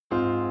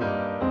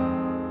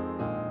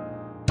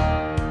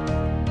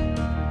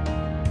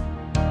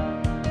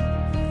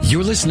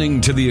You're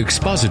listening to the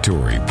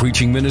expository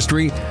preaching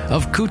ministry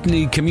of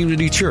Kootenai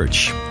Community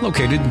Church,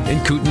 located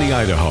in Kootenai,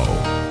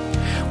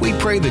 Idaho. We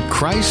pray that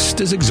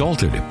Christ is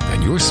exalted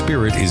and your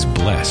spirit is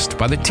blessed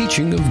by the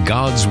teaching of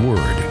God's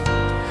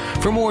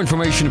Word. For more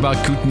information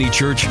about Kootenai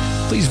Church,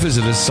 please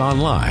visit us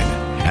online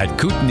at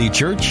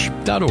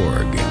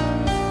kootenaichurch.org.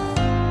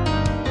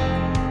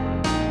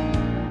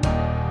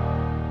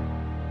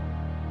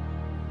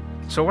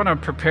 So I want to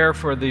prepare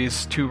for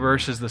these two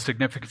verses, the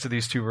significance of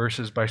these two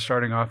verses, by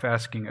starting off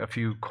asking a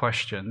few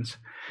questions.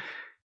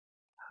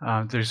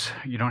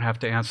 You don't have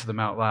to answer them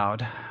out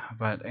loud,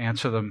 but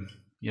answer them,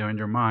 in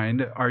your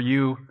mind. Are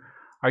you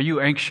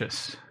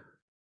anxious?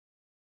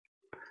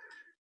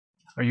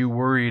 Are you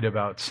worried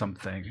about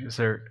something?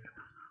 Are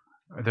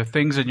there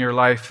things in your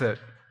life that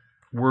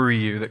worry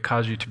you, that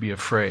cause you to be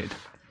afraid?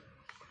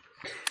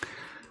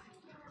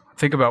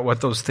 Think about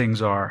what those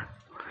things are.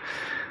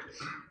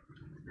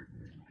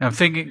 I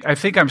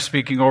think I'm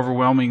speaking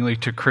overwhelmingly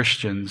to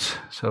Christians,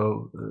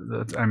 so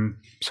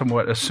I'm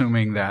somewhat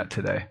assuming that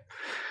today.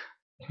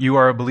 You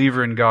are a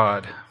believer in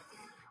God,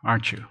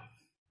 aren't you?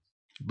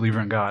 A believer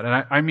in God.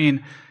 And I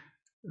mean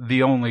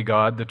the only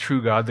God, the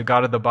true God, the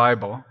God of the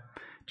Bible.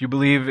 Do you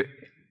believe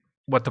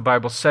what the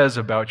Bible says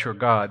about your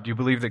God? Do you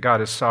believe that God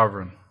is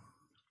sovereign?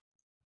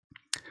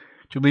 Do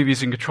you believe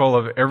He's in control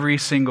of every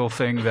single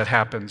thing that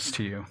happens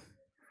to you?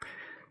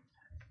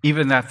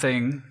 Even that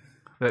thing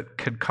that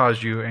could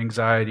cause you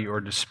anxiety or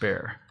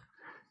despair?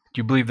 Do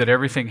you believe that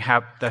everything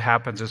that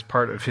happens is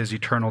part of His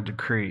eternal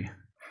decree? Do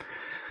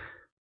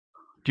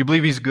you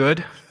believe He's good?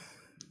 Do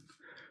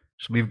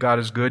you believe God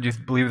is good? Do you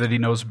believe that He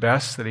knows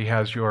best, that He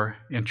has your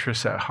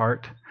interests at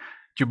heart?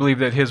 Do you believe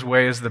that His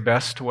way is the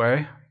best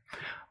way?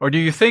 Or do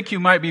you think you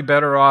might be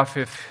better off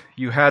if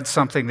you had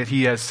something that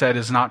He has said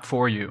is not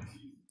for you?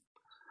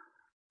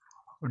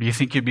 Or do you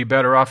think you'd be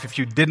better off if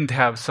you didn't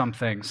have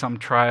something, some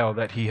trial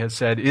that He has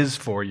said is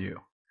for you?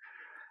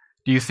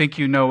 Do you think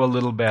you know a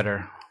little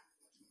better?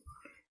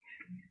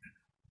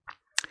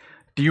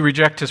 Do you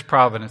reject His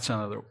providence,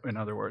 in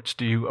other words?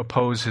 Do you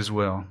oppose His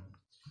will?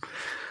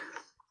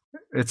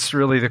 It's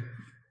really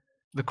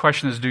the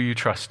question is, do you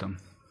trust Him?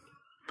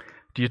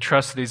 Do you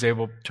trust that He's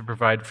able to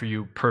provide for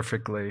you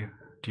perfectly?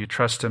 Do you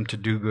trust Him to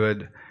do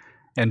good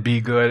and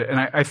be good? And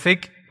I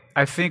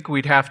think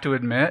we'd have to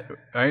admit,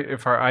 right,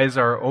 if our eyes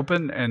are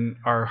open and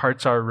our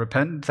hearts are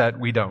repentant, that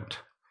we don't.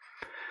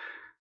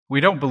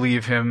 We don't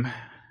believe Him.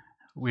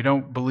 We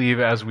don't believe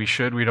as we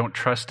should. We don't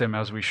trust Him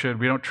as we should.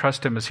 We don't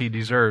trust Him as He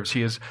deserves.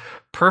 He is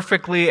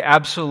perfectly,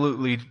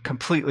 absolutely,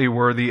 completely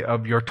worthy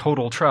of your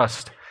total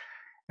trust.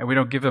 And we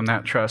don't give Him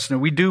that trust. And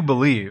we do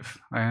believe.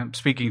 I am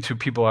speaking to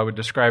people I would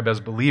describe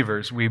as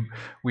believers. We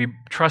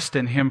trust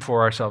in Him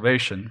for our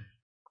salvation.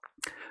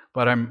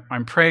 But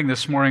I'm praying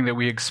this morning that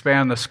we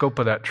expand the scope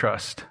of that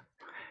trust.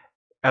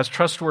 As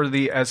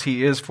trustworthy as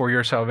He is for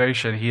your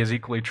salvation, He is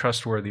equally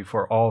trustworthy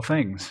for all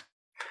things.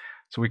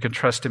 So we can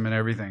trust Him in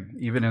everything,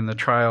 even in the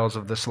trials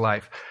of this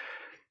life.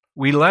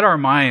 We let our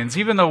minds,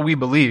 even though we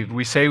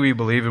say we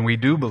believe, and we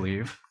do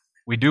believe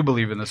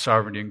in the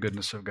sovereignty and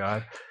goodness of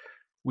God,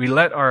 we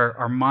let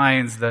our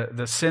minds,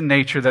 the sin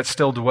nature that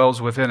still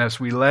dwells within us,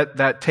 we let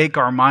that take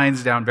our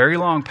minds down very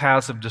long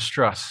paths of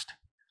distrust,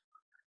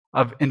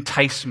 of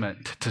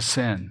enticement to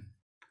sin.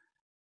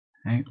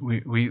 Right?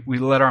 We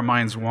let our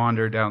minds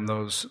wander down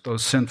those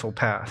sinful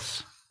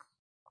paths.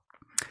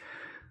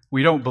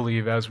 We don't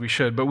believe as we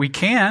should, but we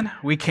can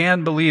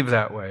believe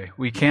that way.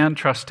 We can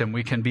trust Him.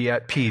 We can be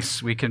at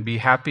peace. We can be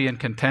happy and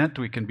content.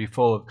 We can be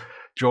full of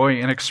joy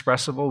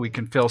inexpressible. We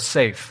can feel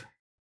safe,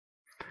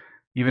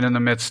 even in the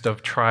midst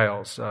of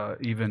trials,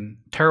 even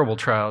terrible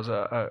trials,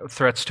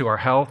 threats to our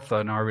health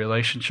and our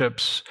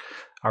relationships,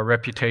 our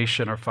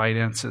reputation, our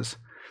finances,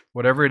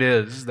 whatever it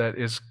is that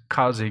is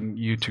causing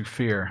you to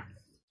fear.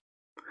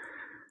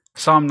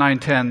 Psalm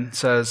 9:10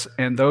 says,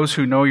 "And those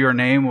who know your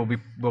name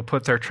will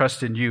put their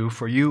trust in you,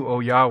 for you,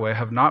 O Yahweh,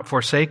 have not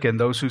forsaken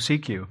those who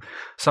seek you."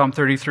 Psalm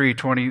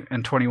 33:20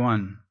 and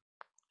 21.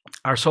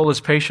 Our soul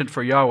is patient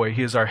for Yahweh.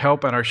 He is our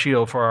help and our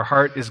shield, for our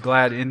heart is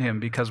glad in Him,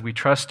 because we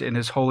trust in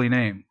His holy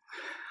name.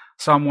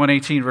 Psalm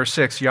 118, verse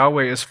 6,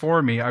 "Yahweh is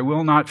for me. I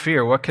will not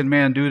fear. What can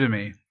man do to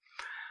me?"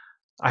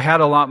 I had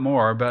a lot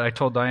more, but I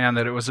told Diane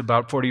that it was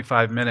about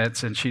 45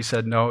 minutes, and she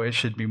said, no, it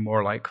should be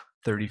more like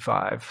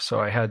 35, so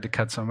I had to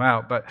cut some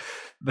out. But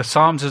the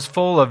Psalms is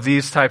full of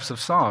these types of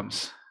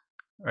Psalms,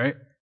 right?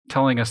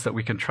 Telling us that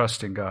we can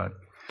trust in God.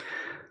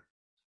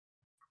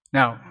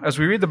 Now, as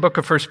we read the book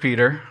of 1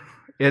 Peter,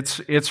 it's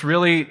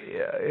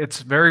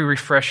very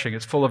refreshing.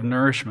 It's full of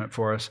nourishment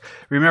for us.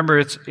 Remember,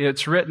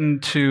 it's written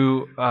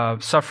to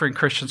suffering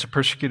Christians, or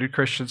persecuted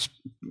Christians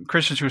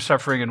who are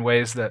suffering in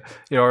ways that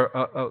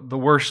are the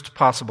worst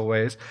possible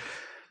ways.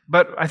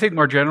 But I think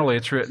more generally,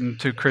 it's written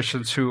to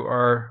Christians who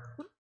are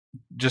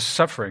just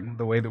suffering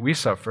the way that we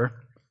suffer.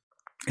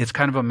 It's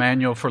kind of a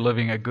manual for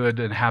living a good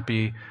and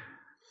happy,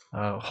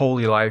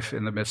 holy life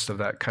in the midst of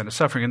that kind of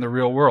suffering in the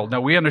real world.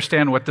 Now, we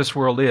understand what this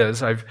world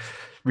is. I've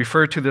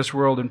referred to this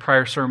world in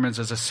prior sermons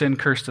as a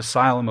sin-cursed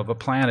asylum of a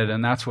planet,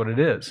 and that's what it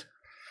is.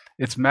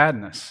 It's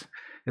madness.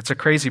 It's a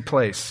crazy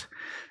place.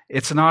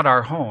 It's not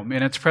our home.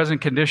 In its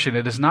present condition,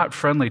 it is not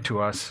friendly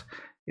to us.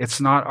 It's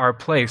not our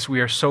place.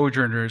 We are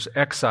sojourners,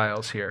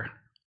 exiles here,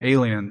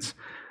 aliens.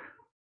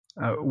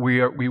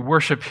 We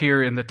worship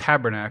here in the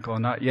tabernacle,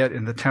 not yet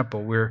in the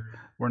temple. We're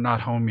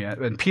not home yet.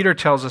 And Peter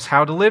tells us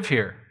how to live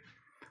here,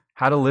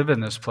 how to live in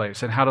this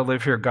place, and how to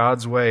live here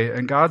God's way.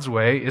 And God's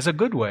way is a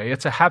good way.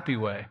 It's a happy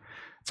way.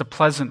 It's a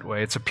pleasant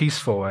way. It's a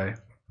peaceful way,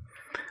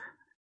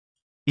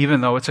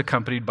 even though it's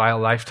accompanied by a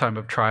lifetime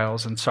of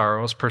trials and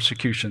sorrows,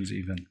 persecutions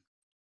even,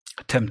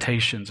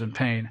 temptations and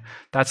pain.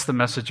 That's the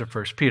message of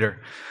 1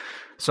 Peter.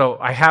 So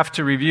I have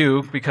to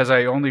review, because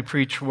I only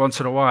preach once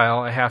in a while,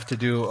 I have to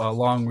do a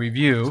long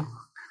review,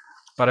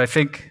 but I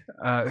think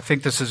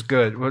this is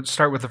good. We'll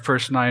start with the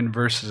first 9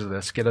 verses of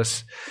this, get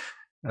us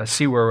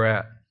see where we're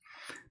at.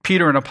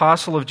 Peter, an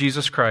apostle of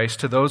Jesus Christ,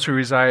 to those who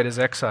reside as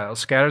exiles,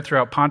 scattered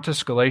throughout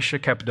Pontus, Galatia,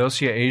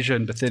 Cappadocia, Asia,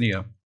 and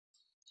Bithynia,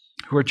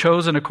 who are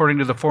chosen according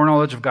to the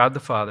foreknowledge of God the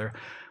Father,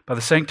 by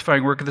the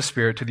sanctifying work of the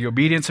Spirit, to the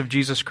obedience of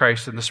Jesus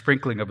Christ and the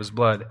sprinkling of his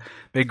blood.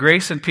 May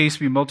grace and peace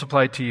be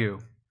multiplied to you.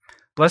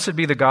 Blessed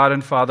be the God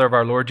and Father of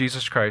our Lord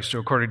Jesus Christ, who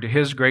according to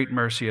his great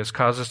mercy has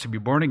caused us to be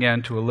born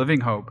again to a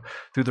living hope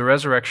through the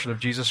resurrection of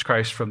Jesus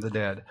Christ from the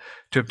dead,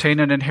 to obtain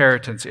an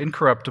inheritance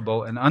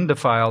incorruptible and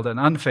undefiled and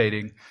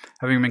unfading,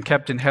 having been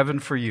kept in heaven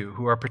for you,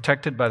 who are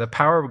protected by the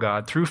power of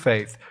God through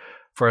faith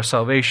for a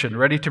salvation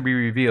ready to be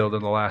revealed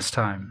in the last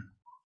time.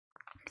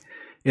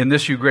 In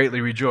this you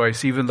greatly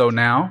rejoice, even though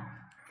now,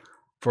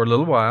 for a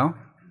little while,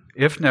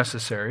 if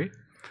necessary,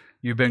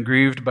 you've been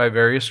grieved by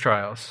various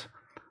trials,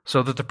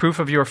 so that the proof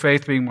of your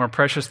faith, being more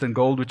precious than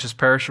gold which is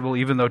perishable,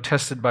 even though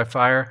tested by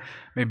fire,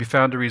 may be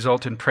found to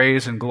result in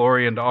praise and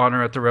glory and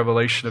honor at the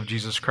revelation of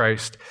Jesus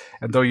Christ.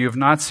 And though you have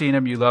not seen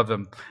him, you love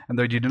him. And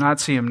though you do not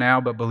see him now,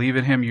 but believe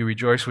in him, you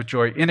rejoice with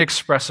joy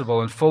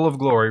inexpressible and full of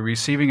glory,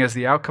 receiving as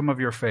the outcome of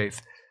your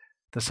faith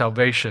the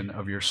salvation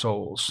of your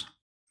souls.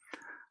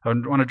 I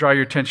want to draw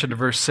your attention to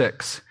verse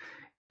 6.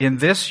 In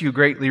this you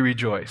greatly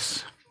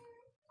rejoice.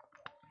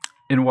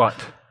 In what?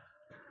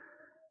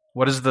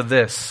 What is the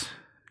this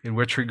in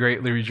which we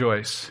greatly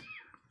rejoice?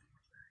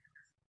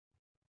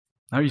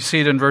 Now you see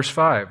it in verse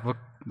 5.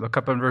 Look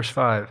up in verse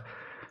 5.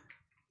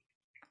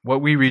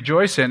 What we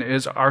rejoice in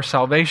is our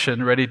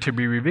salvation ready to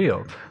be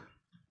revealed.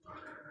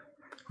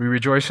 We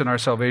rejoice in our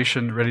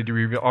salvation ready to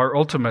reveal our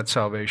ultimate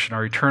salvation,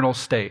 our eternal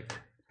state,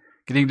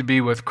 getting to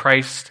be with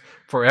Christ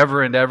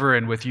forever and ever,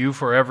 and with you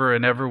forever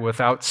and ever,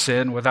 without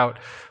sin, without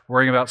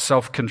worrying about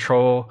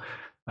self-control,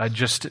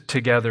 just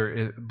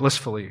together,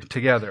 blissfully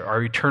together,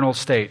 our eternal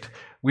state.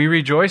 We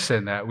rejoice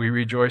in that. We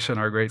rejoice in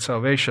our great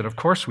salvation. Of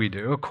course we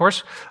do. Of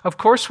course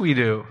we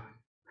do.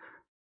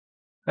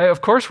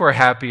 Of course we're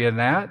happy in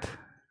that.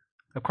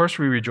 Of course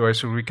we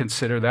rejoice when we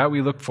consider that.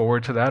 We look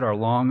forward to that, our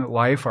long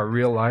life, our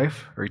real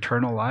life, our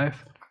eternal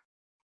life.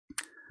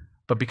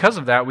 But because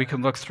of that, we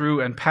can look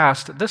through and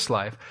past this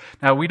life.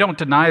 Now, we don't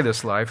deny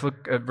this life.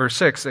 Look at verse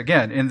 6.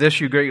 Again, in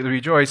this you greatly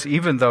rejoice,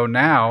 even though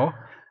now,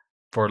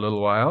 for a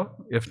little while,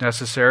 if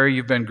necessary,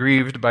 you've been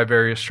grieved by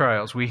various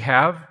trials. We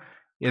have,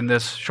 in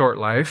this short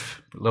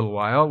life, a little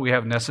while, we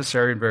have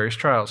necessary and various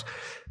trials.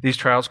 These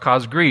trials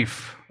cause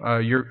grief.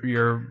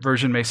 Your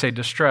version may say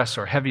distress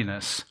or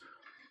heaviness.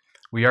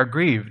 We are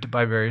grieved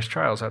by various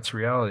trials. That's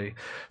reality.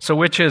 So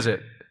which is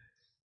it?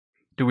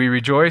 Do we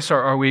rejoice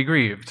or are we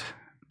grieved?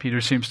 Peter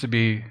seems to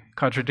be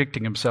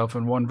contradicting himself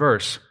in one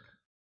verse.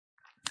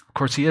 Of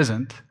course he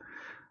isn't.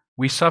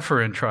 We suffer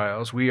in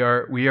trials. We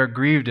are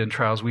grieved in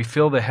trials. We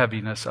feel the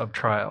heaviness of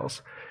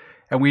trials.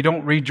 And we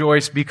don't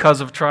rejoice because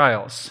of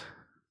trials.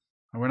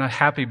 We're not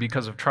happy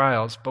because of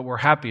trials, but we're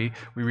happy,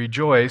 we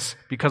rejoice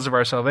because of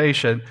our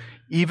salvation,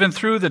 even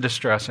through the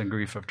distress and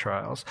grief of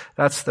trials.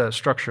 That's the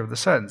structure of the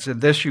sentence. In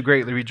this you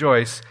greatly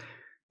rejoice,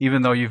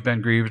 even though you've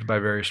been grieved by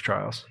various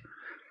trials.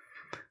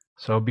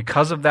 So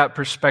because of that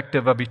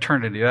perspective of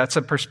eternity, that's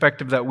a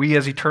perspective that we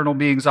as eternal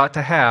beings ought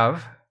to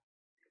have.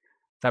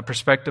 That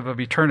perspective of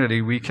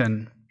eternity, we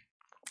can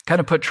kind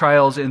of put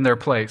trials in their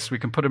place. We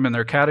can put them in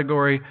their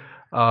category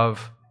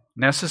of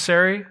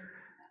necessary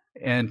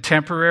and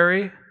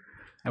temporary,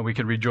 and we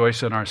can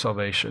rejoice in our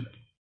salvation.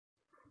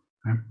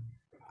 Okay?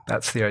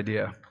 That's the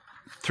idea,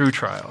 through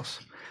trials.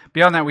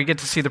 Beyond that, we get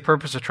to see the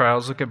purpose of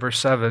trials. Look at verse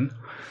 7.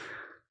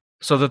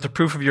 So that the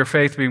proof of your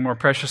faith, being more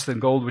precious than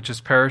gold which is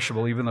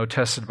perishable, even though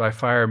tested by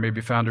fire, may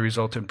be found to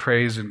result in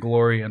praise and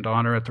glory and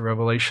honor at the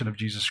revelation of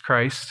Jesus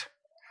Christ.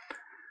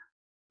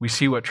 We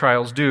see what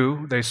trials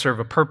do. They serve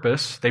a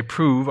purpose. They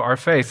prove our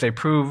faith. They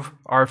prove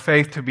our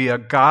faith to be a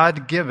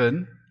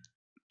God-given,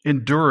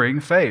 enduring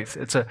faith.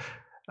 It's a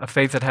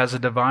faith that has a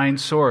divine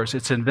source.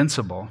 It's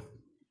invincible.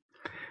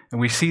 And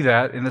we see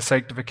that in the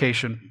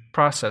sanctification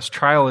process.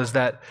 Trial is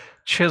that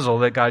chisel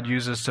that God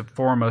uses to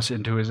form us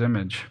into his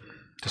image,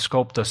 to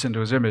sculpt us into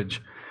his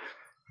image.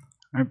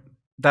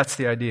 That's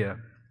the idea.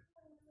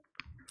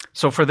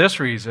 So for this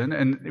reason,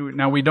 and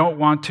now we don't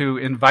want to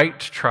invite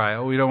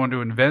trial, we don't want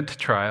to invent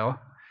trial,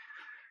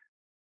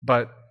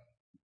 but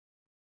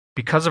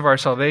because of our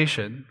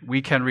salvation,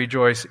 we can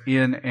rejoice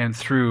in and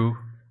through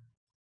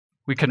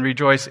We can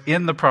rejoice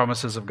in the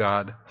promises of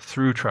God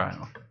through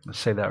trial. Let's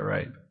say that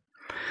right.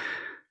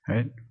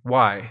 Right?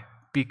 Why?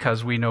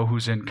 Because we know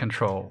who's in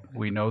control.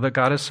 We know that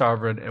God is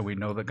sovereign, and we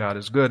know that God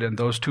is good. And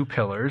those two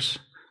pillars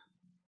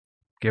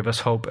give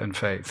us hope and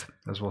faith,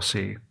 as we'll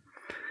see.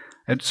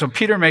 And so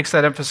Peter makes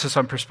that emphasis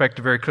on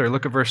perspective very clear.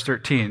 Look at verse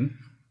 13,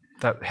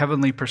 that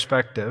heavenly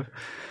perspective.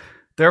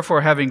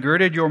 Therefore, having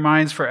girded your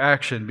minds for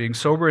action, being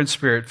sober in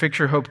spirit, fix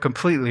your hope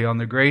completely on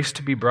the grace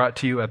to be brought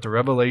to you at the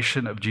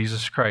revelation of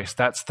Jesus Christ.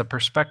 That's the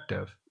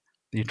perspective,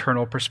 the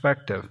eternal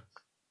perspective.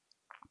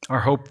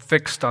 Our hope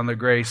fixed on the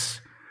grace.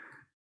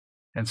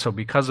 And so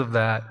because of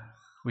that,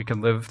 we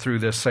can live through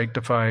this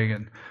sanctifying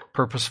and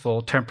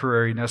purposeful,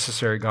 temporary,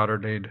 necessary,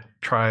 God-ordained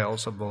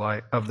trials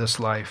of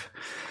this life.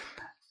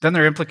 Then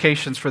there are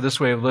implications for this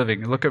way of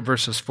living. Look at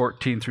verses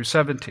 14 through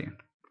 17.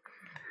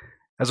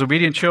 As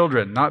obedient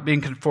children, not being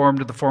conformed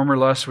to the former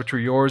lusts which were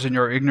yours in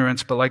your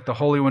ignorance, but like the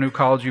Holy One who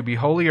called you, be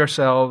holy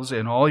yourselves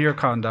in all your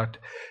conduct,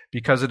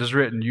 because it is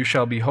written, you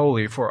shall be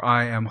holy, for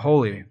I am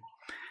holy.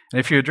 And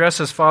if you address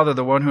as Father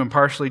the one who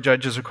impartially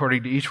judges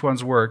according to each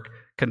one's work,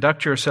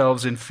 conduct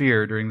yourselves in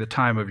fear during the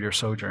time of your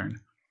sojourn.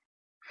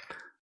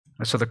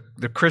 And so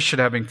the Christian,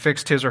 having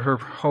fixed his or her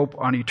hope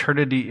on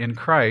eternity in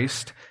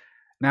Christ,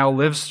 now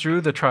lives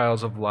through the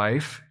trials of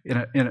life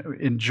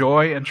in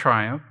joy and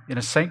triumph, in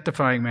a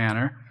sanctifying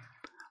manner,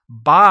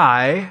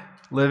 by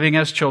living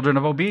as children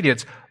of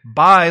obedience,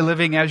 by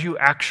living as you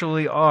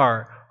actually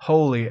are,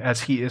 holy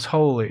as he is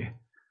holy.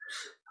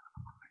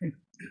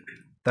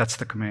 That's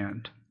the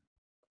command.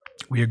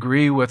 We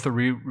agree with the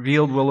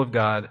revealed will of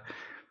God,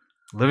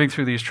 living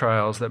through these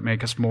trials that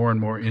make us more and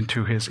more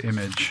into his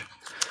image.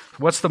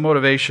 What's the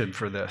motivation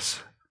for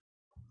this?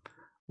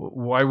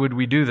 Why would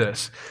we do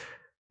this?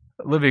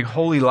 Living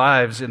holy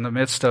lives in the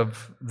midst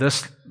of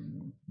this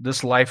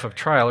life of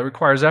trial, it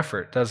requires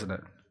effort, doesn't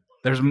it?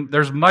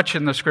 There's much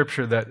in the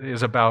Scripture that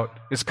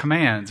is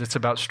commands. It's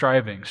about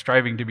striving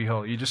to be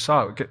holy. You just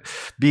saw it.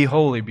 Be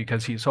holy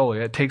because he's holy.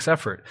 It takes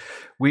effort.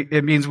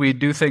 It means we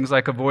do things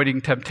like avoiding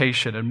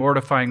temptation and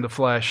mortifying the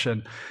flesh,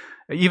 and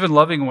even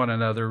loving one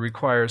another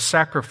requires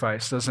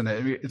sacrifice, doesn't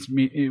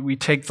it? We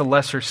take the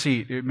lesser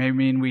seat. It may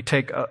mean we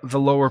take the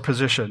lower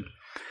position.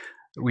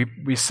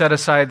 We set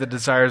aside the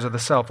desires of the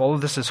self. All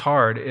of this is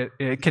hard.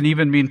 It can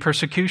even mean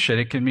persecution.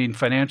 It can mean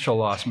financial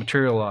loss,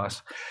 material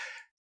loss.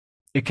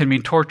 It can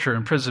mean torture,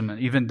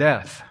 imprisonment, even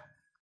death.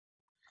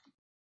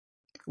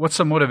 What's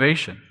the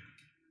motivation?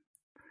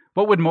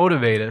 What would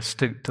motivate us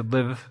to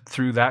live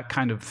through that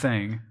kind of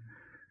thing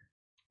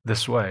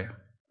this way?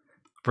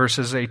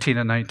 Verses 18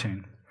 and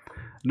 19.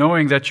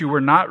 Knowing that you were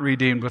not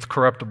redeemed with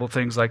corruptible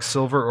things like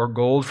silver or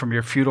gold from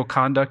your futile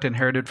conduct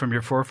inherited from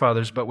your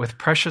forefathers, but with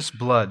precious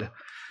blood,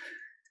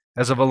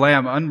 as of a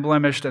lamb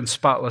unblemished and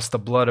spotless, the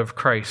blood of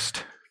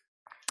Christ.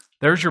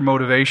 There's your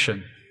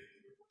motivation.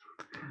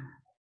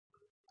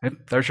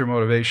 There's your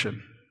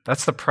motivation.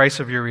 That's the price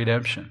of your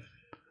redemption.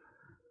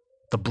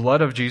 The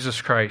blood of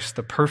Jesus Christ,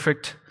 the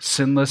perfect,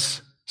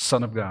 sinless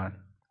Son of God.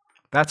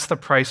 That's the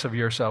price of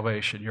your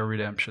salvation, your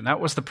redemption. That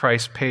was the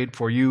price paid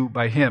for you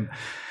by him.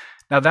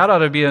 Now that ought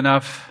to be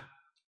enough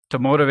to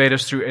motivate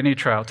us through any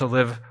trial, to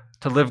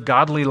live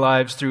godly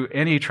lives through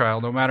any trial,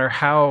 no matter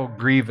how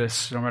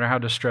grievous, no matter how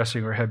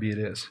distressing or heavy it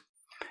is.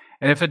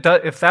 And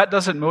if that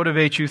doesn't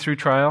motivate you through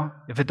trial,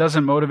 if it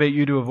doesn't motivate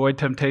you to avoid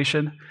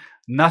temptation,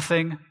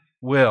 nothing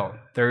will.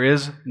 There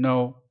is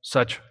no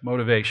such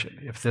motivation.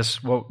 If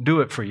this won't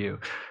do it for you,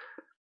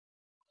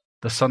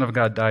 the Son of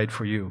God died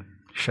for you,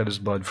 shed his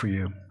blood for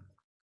you.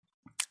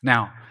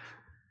 Now,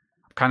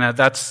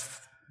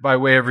 that's by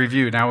way of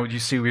review. Now you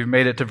see we've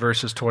made it to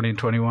verses 20 and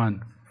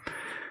 21.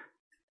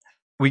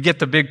 We get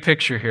the big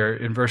picture here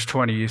in verse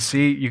 20. You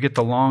see, you get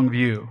the long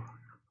view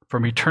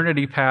from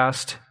eternity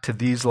past to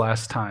these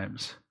last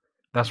times.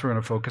 That's what we're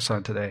going to focus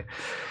on today.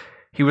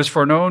 He was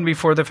foreknown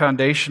before the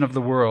foundation of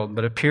the world,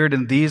 but appeared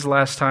in these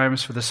last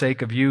times for the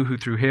sake of you who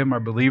through him are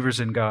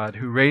believers in God,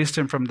 who raised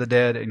him from the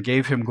dead and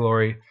gave him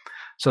glory,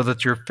 so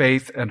that your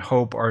faith and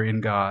hope are in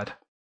God.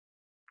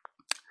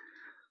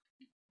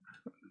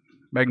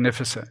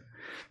 Magnificent.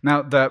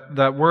 Now,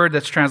 that word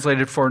that's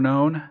translated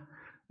foreknown,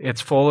 it's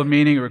full of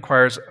meaning. It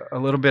requires a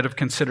little bit of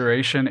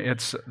consideration.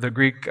 It's the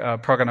Greek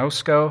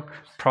prognosko,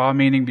 pra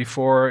meaning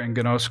before, and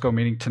gnosko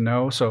meaning to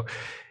know. So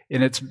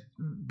in its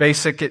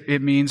basic,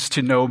 it means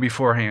to know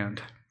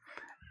beforehand.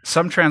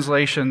 Some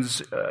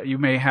translations, you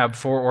may have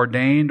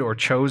foreordained or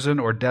chosen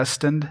or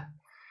destined.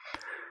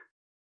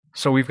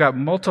 So we've got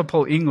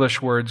multiple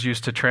English words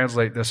used to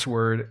translate this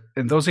word,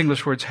 and those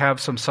English words have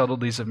some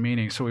subtleties of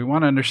meaning. So we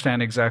want to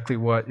understand exactly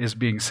what is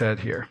being said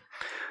here.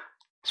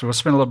 So we'll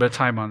spend a little bit of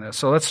time on this.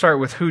 So let's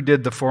start with who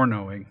did the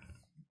foreknowing.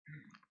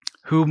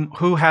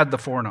 Who had the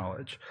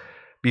foreknowledge?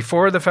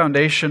 Before the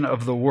foundation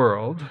of the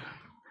world,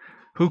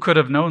 who could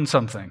have known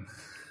something?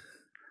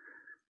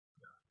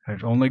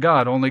 Only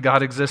God. Only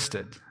God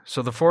existed.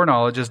 So the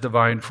foreknowledge is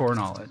divine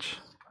foreknowledge.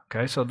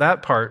 Okay, so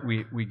that part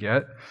we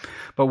get.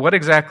 But what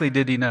exactly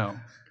did he know?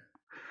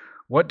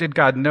 What did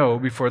God know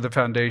before the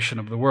foundation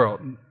of the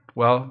world?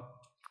 Well,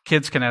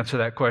 Kids can answer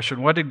that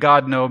question. What did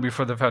God know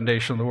before the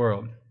foundation of the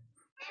world?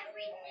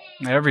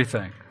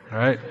 Everything,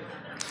 right?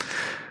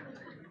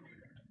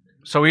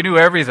 So he knew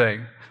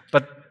everything.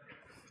 But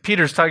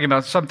Peter's talking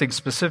about something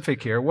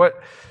specific here. What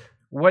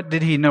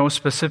did he know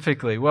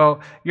specifically?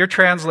 Well, your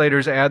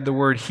translators add the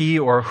word he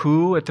or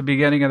who at the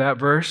beginning of that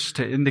verse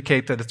to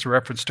indicate that it's a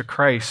reference to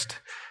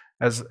Christ,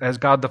 as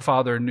God the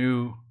Father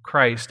knew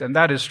Christ. And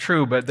that is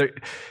true, but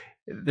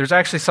there's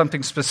actually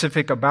something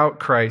specific about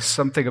Christ,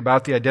 something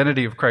about the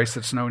identity of Christ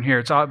that's known here.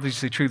 It's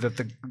obviously true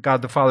that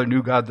God the Father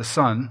knew God the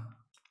Son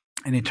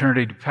in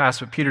eternity past,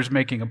 but Peter's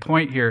making a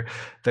point here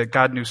that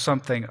God knew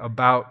something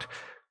about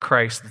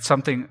Christ,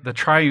 that the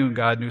triune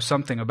God knew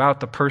something about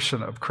the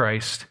person of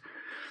Christ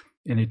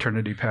in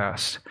eternity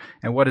past.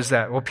 And what is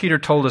that? Well, Peter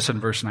told us in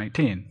verse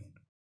 19,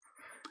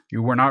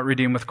 you were not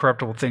redeemed with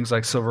corruptible things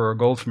like silver or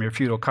gold from your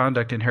futile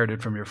conduct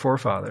inherited from your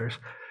forefathers,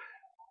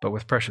 but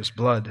with precious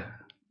blood,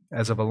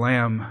 as of a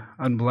lamb,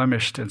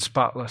 unblemished and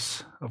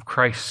spotless, of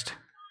Christ.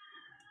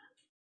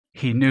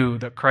 He knew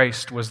that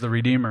Christ was the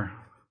Redeemer.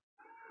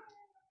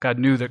 God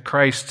knew that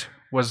Christ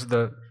was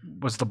the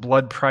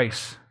blood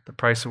price, the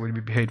price that would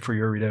be paid for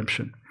your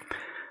redemption.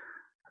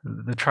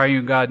 The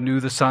triune God knew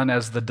the Son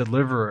as the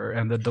deliverer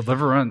and the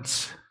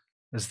deliverance,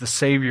 as the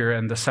Savior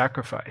and the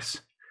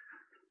sacrifice.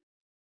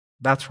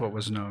 That's what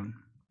was known.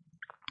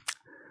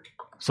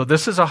 So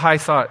this is a high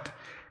thought.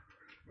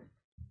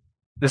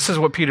 This is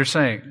what Peter's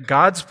saying.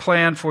 God's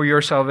plan for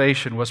your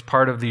salvation was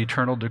part of the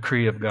eternal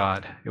decree of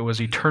God. It was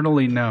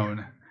eternally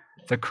known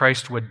that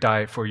Christ would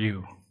die for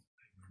you.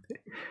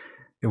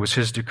 It was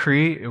his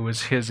decree, it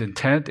was his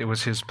intent, it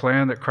was his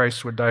plan that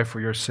Christ would die for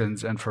your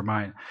sins and for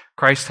mine.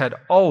 Christ had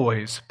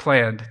always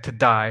planned to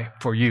die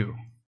for you.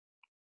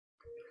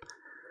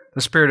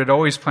 The Spirit had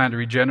always planned to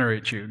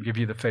regenerate you and give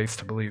you the faith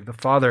to believe. The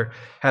Father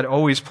had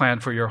always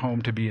planned for your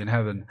home to be in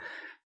heaven.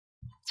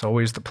 It's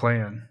always the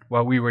plan.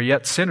 While we were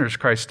yet sinners,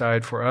 Christ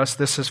died for us.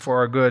 This is for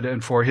our good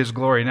and for his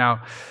glory.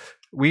 Now,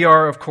 we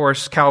are, of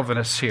course,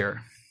 Calvinists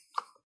here.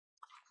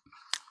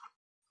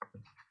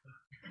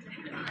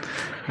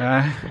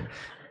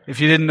 If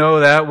you didn't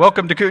know that,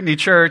 welcome to Kootenai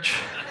Church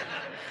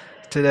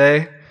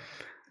today.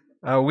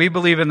 We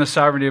believe in the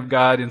sovereignty of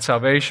God in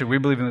salvation. We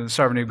believe in the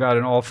sovereignty of God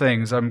in all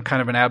things. I'm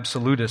kind of an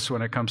absolutist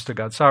when it comes to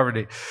God's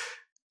sovereignty.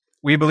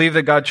 We believe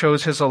that God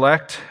chose his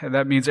elect, and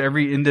that means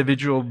every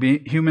individual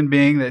human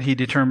being that he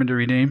determined to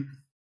redeem.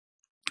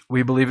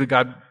 We believe that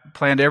God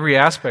planned every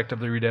aspect of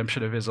the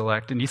redemption of his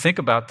elect. And you think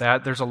about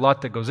that, there's a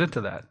lot that goes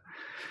into that.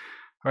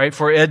 Right?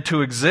 For Ed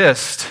to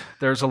exist,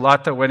 there's a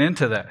lot that went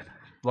into that.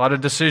 A lot of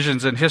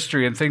decisions in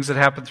history and things that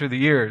happened through the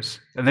years.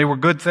 And they were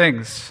good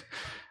things.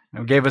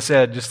 And gave us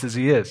Ed just as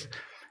he is.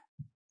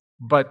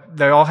 But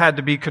they all had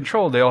to be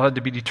controlled. They all had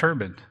to be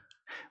determined.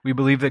 We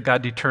believe that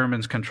God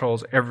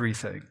controls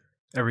everything.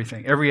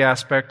 Everything. Every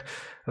aspect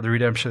of the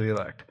redemption of the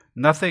elect.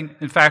 Nothing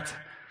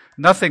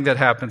that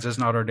happens is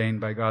not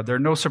ordained by God. There are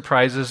no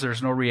surprises.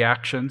 There's no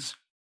reactions.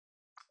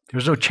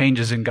 There's no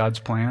changes in God's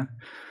plan.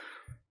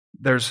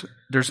 There's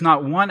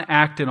not one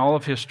act in all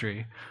of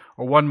history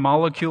or one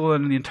molecule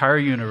in the entire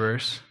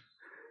universe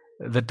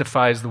that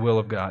defies the will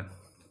of God.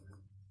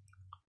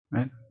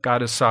 Right?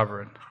 God is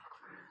sovereign.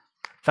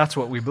 That's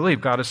what we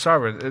believe. God is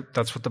sovereign.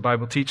 That's what the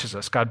Bible teaches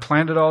us. God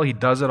planned it all. He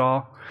does it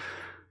all.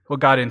 What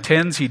God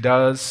intends, he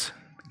does.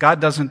 God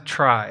doesn't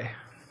try.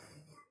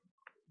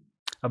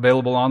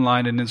 Available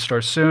online and in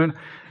stores soon.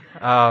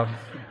 No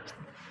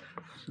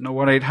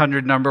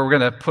 1-800 number. We're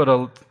going to put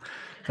a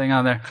thing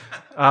on there.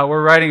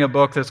 We're writing a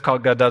book that's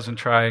called God Doesn't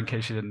Try, in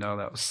case you didn't know.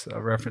 That was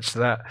a reference to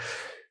that.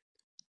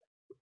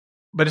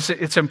 But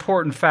it's an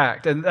important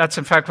fact, and that's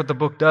in fact what the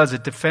book does.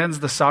 It defends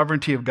the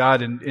sovereignty of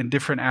God in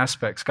different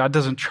aspects. God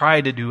doesn't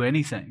try to do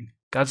anything.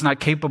 God's not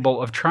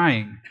capable of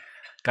trying.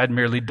 God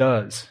merely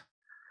does.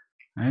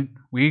 Right?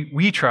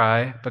 We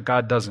try, but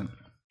God doesn't.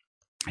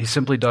 He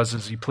simply does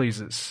as he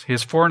pleases.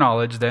 His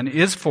foreknowledge then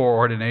is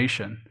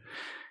foreordination.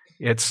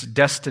 It's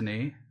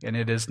destiny, and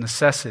it is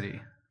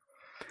necessity.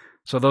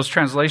 So those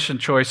translation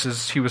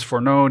choices, he was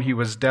foreknown, he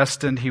was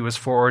destined, he was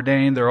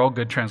foreordained, they're all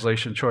good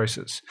translation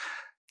choices.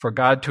 For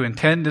God to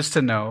intend is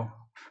to know,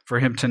 for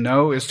him to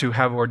know is to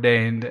have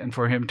ordained, and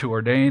for him to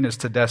ordain is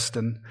to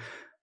destine.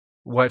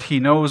 What he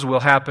knows will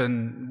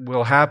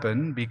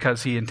happen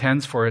because he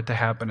intends for it to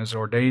happen, has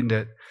ordained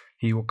it.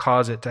 He will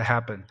cause it to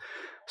happen.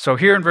 So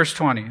here in verse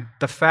 20,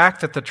 the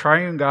fact that the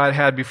triune God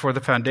had before the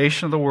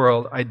foundation of the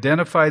world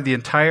identified the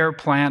entire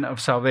plan of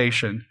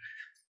salvation.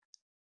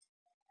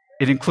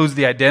 It includes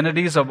the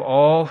identities of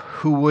all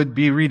who would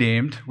be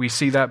redeemed. We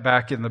see that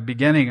back in the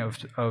beginning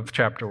of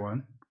chapter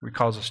 1. He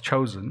calls us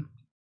chosen.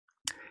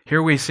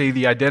 Here we see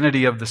the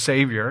identity of the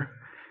Savior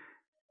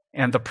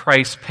and the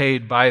price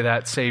paid by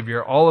that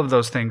Savior. All of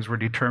those things were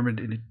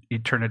determined in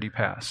eternity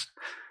past.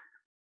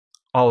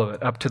 All of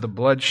it, up to the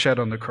blood shed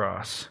on the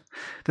cross.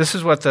 This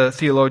is what the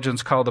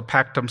theologians call the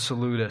Pactum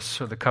Salutis,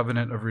 or the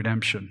covenant of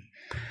redemption.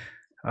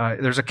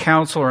 There's a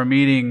council or a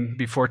meeting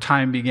before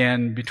time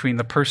began between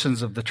the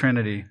persons of the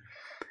Trinity.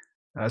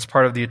 as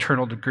part of the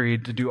eternal decree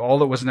to do all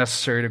that was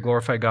necessary to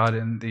glorify God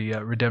in the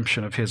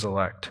redemption of his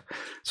elect.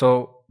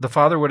 So the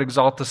Father would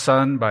exalt the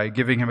Son by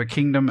giving him a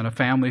kingdom and a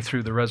family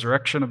through the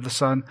resurrection of the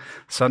Son.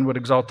 The Son would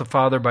exalt the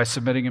Father by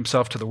submitting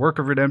himself to the work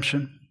of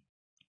redemption.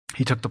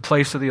 He took the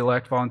place of the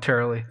elect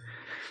voluntarily.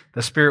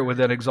 The Spirit would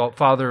then exalt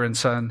Father and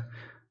Son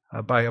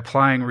by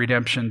applying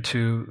redemption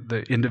to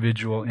the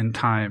individual in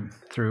time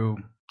through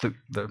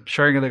the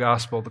sharing of the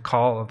gospel, the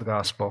call of the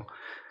gospel,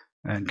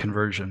 and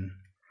conversion.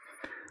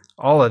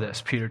 All of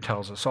this, Peter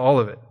tells us, all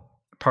of it,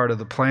 part of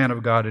the plan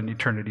of God in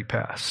eternity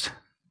past.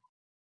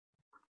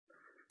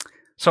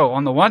 So,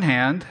 on the one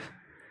hand,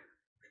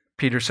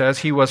 Peter says,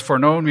 he was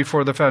foreknown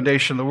before the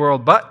foundation of the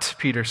world, but,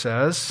 Peter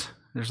says,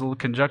 there's a little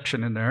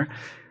conjunction in there,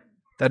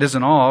 that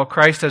isn't all.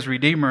 Christ as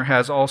Redeemer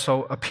has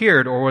also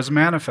appeared or was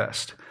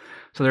manifest.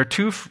 So there are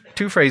two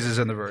phrases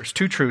in the verse,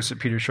 two truths that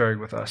Peter's sharing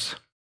with us.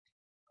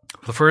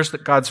 The first,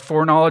 that God's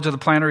foreknowledge of the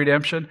plan of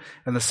redemption,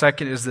 and the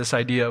second is this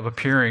idea of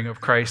appearing of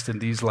Christ in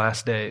these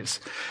last days.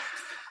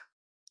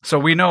 So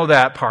we know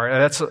that part.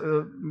 That's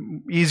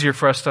easier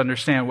for us to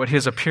understand what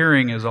his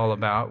appearing is all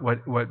about,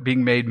 what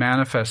being made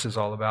manifest is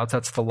all about.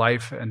 That's the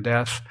life and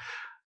death,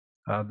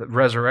 the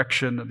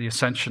resurrection, the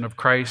ascension of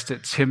Christ.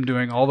 It's him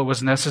doing all that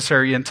was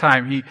necessary in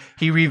time.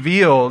 He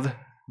revealed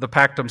the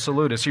Pactum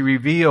Salutis. He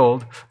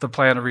revealed the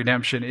plan of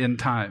redemption in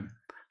time,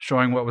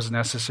 showing what was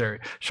necessary,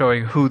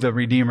 showing who the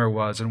Redeemer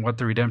was and what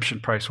the redemption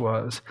price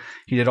was.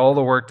 He did all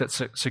the work that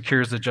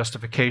secures the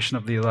justification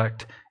of the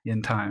elect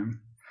in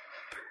time.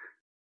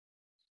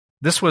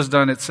 This was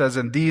done, it says,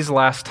 in these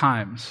last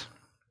times.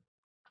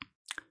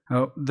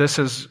 Now, this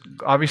is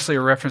obviously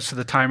a reference to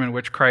the time in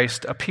which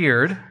Christ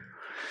appeared.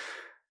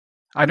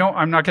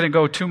 I'm not going to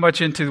go too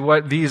much into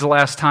what these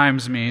last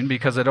times mean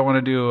because I don't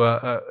want to do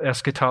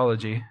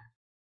eschatology.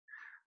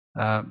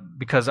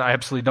 Because I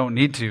absolutely don't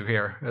need to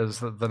here, is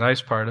the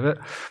nice part of it.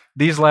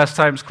 These last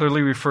times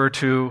clearly refer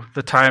to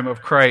the time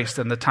of Christ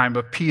and the time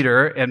of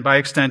Peter, and by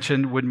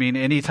extension would mean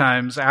any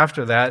times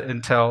after that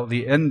until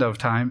the end of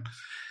time.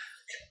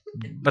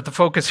 But the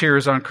focus here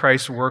is on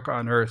Christ's work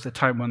on earth, the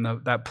time when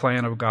that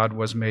plan of God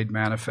was made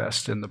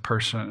manifest in the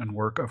person and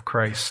work of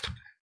Christ.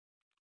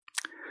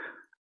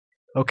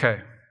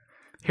 Okay,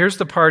 here's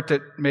the part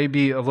that may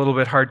be a little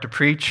bit hard to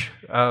preach.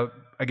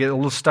 I get a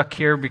little stuck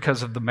here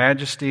because of the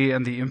majesty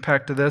and the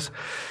impact of this.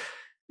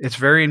 It's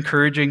very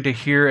encouraging to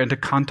hear and to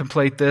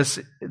contemplate this.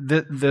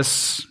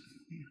 This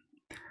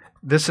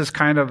is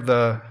kind of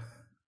the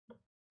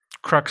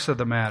crux of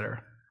the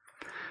matter.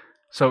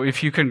 So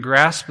if you can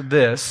grasp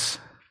this,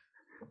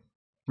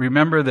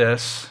 remember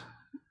this,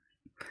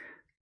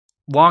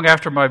 long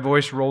after my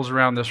voice rolls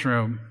around this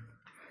room,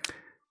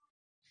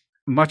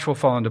 much will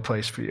fall into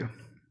place for you.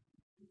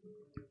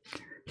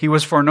 He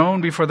was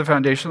foreknown before the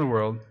foundation of the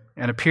world,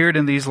 and appeared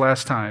in these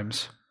last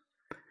times,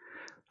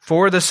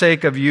 for the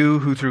sake of you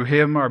who through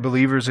him are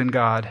believers in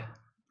God.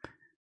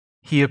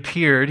 He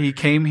appeared, he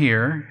came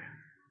here,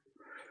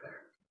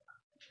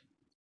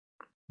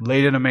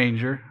 laid in a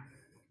manger,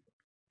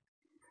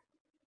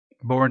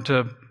 born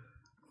to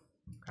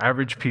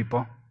average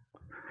people,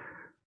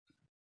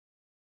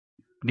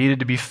 needed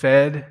to be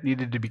fed,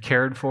 needed to be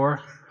cared for,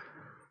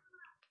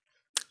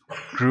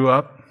 grew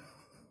up,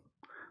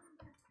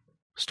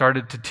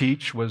 started to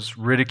teach, was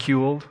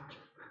ridiculed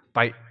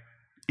by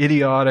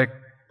idiotic,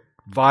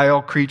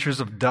 vile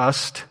creatures of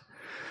dust.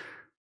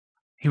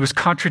 He was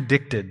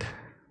contradicted.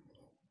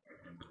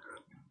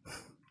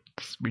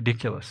 It's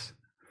ridiculous.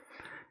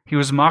 He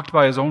was mocked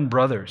by his own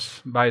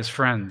brothers, by his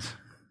friends.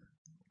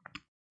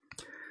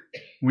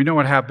 We know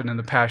what happened in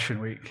the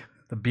Passion Week,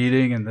 the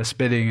beating and the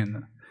spitting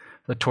and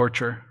the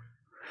torture.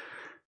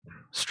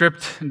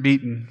 Stripped and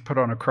beaten, put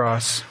on a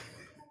cross.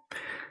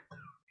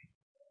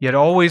 Yet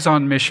always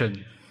on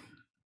mission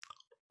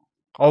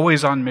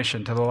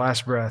to the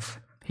last breath.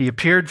 He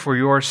appeared for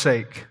your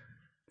sake.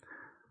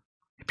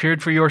 He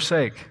appeared for your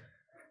sake.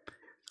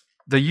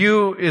 The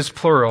you is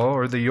plural,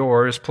 or the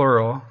your is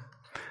plural,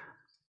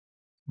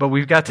 but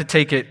we've got to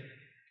take it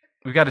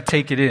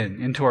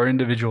into our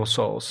individual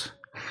souls.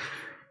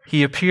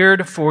 He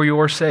appeared for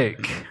your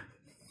sake.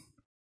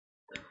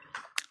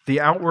 The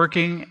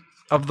outworking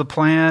of the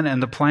plan,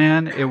 and the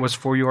plan, it was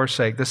for your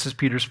sake. This is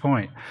Peter's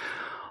point.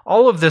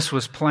 All of this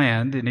was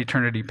planned in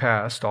eternity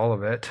past, all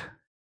of it.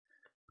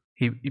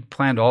 He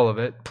planned all of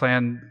it,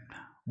 planned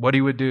what he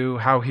would do,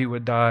 how he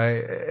would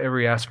die,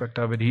 every aspect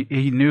of it.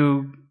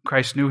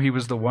 Christ knew he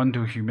was the one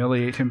to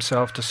humiliate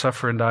himself, to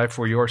suffer and die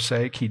for your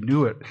sake. He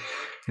knew it,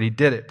 and he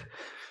did it.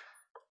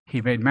 He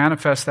made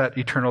manifest that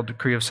eternal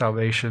decree of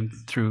salvation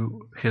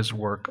through his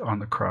work on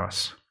the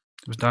cross.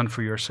 It was done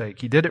for your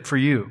sake. He did it for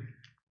you.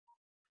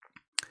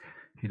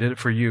 He did it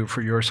for you,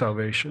 for your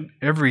salvation.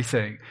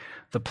 Everything,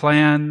 the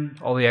plan,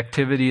 all the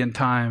activity and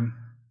time,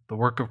 the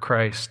work of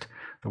Christ,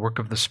 the work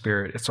of the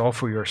Spirit, it's all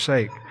for your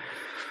sake.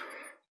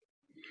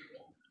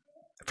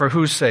 For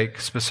whose sake,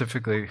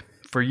 specifically?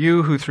 For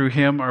you who through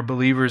him are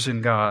believers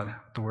in God,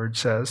 the word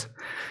says.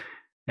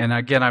 And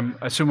again,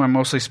 I assume I'm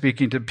mostly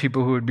speaking to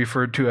people who would be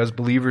referred to as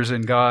believers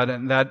in God,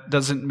 and that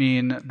doesn't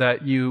mean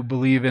that you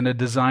believe in a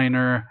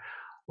designer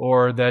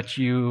or that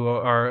you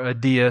are a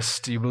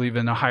deist, you believe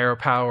in a higher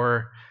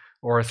power,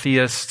 or a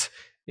theist.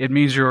 It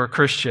means you're a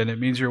Christian. It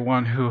means you're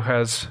one who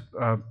has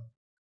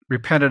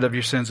repented of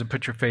your sins and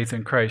put your faith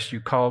in Christ. You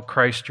call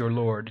Christ your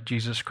Lord,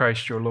 Jesus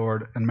Christ your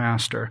Lord and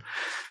Master.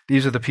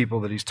 These are the people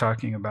that he's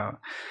talking about.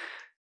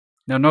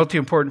 Now note the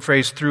important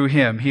phrase, through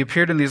him. He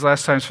appeared in these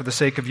last times for the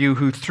sake of you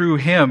who through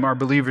him are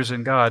believers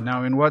in God.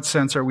 Now in what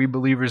sense are we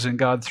believers in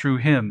God through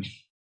him?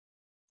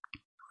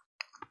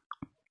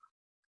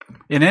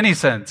 In any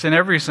sense, in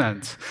every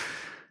sense.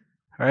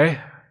 Right?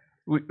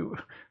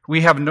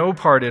 We have no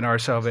part in our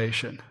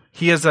salvation.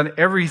 He has done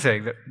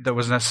everything that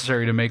was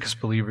necessary to make us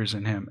believers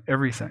in him.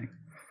 Everything.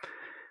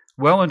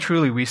 Well and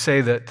truly, we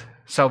say that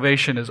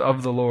salvation is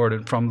of the Lord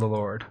and from the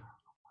Lord.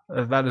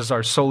 That is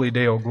our soli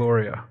Deo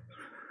Gloria.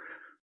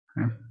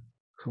 Okay?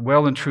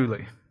 Well and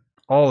truly.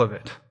 All of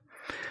it.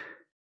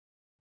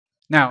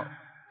 Now,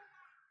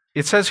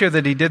 it says here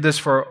that he did this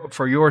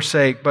for your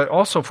sake, but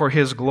also for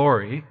his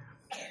glory.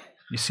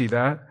 You see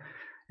that?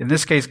 In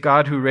this case,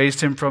 God who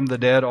raised him from the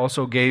dead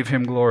also gave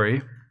him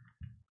glory.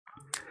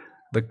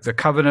 The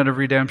covenant of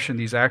redemption,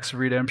 these acts of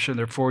redemption,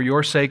 they're for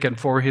your sake and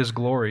for his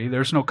glory.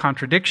 There's no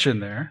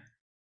contradiction there.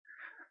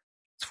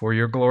 It's for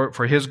your glory,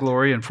 for his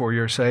glory and for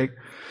your sake.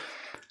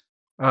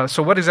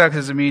 So what exactly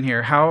does it mean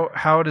here?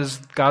 How does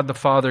God the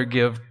Father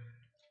give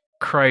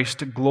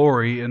Christ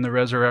glory in the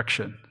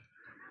resurrection?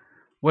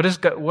 What is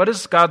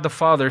God the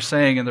Father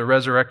saying in the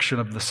resurrection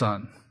of the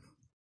Son?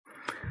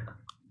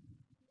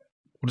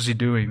 What is he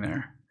doing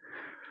there?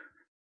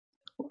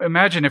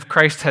 Imagine if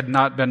Christ had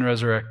not been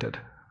resurrected.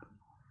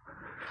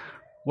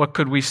 What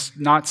could we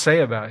not say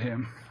about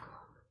him?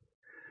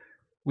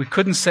 We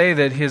couldn't say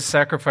that his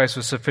sacrifice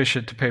was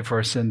sufficient to pay for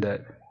our sin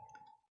debt.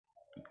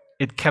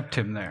 It kept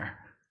him there,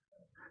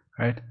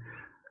 right?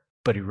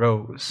 But he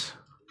rose.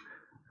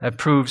 That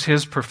proves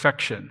his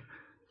perfection,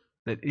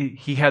 that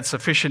he had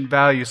sufficient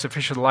value,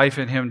 sufficient life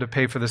in him to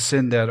pay for the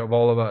sin debt of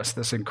all of us.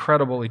 This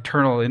incredible,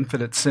 eternal,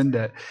 infinite sin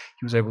debt,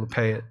 he was able to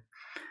pay it.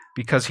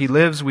 Because he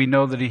lives, we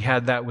know that he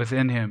had that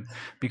within him.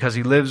 Because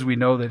he lives, we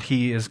know that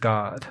he is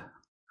God.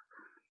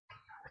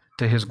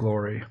 To his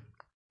glory.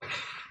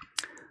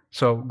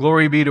 So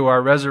glory be to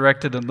our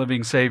resurrected and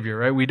living Savior,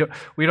 right?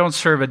 We don't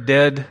serve a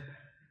dead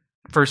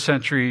first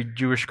century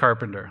Jewish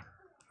carpenter.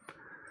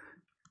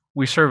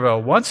 We serve a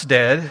once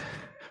dead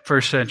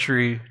first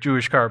century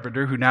Jewish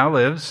carpenter who now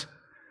lives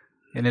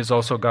and is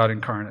also God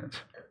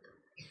incarnate.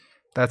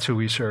 That's who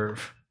we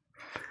serve.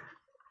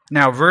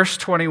 Now, verse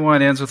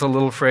 21 ends with a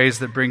little phrase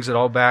that brings it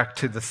all back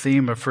to the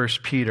theme of 1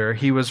 Peter.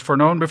 He was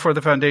foreknown before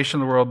the foundation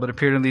of the world, but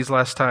appeared in these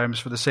last times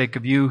for the sake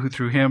of you who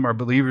through him are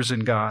believers in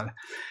God,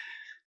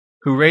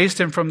 who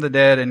raised him from the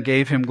dead and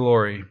gave him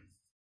glory,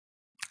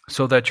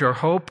 so that your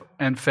hope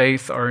and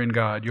faith are in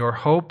God. Your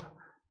hope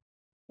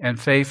and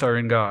faith are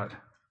in God.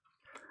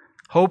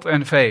 Hope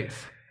and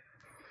faith.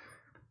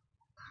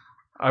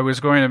 I was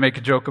going to make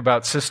a joke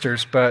about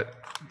sisters, but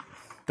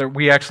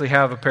we actually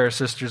have a pair of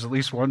sisters, at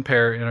least one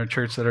pair in our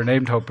church that are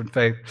named Hope and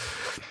Faith.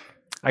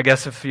 I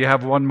guess if you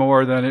have one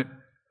more, then it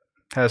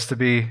has to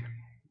be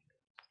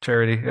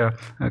Charity. Yeah,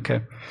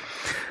 okay.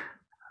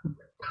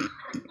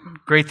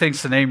 Great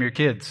things to name your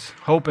kids.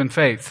 Hope and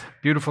faith.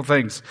 Beautiful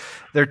things.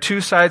 They're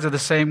two sides of the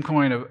same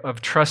coin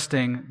of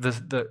trusting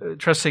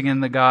trusting in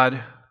the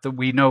God that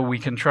we know we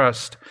can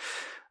trust.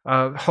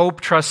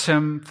 Hope trusts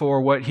him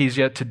for what he's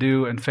yet to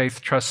do, and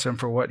faith trusts him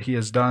for what he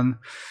has done.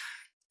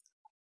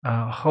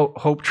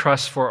 Hope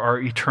trusts for our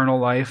eternal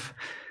life.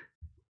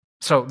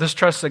 So this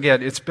trust,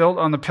 again, it's built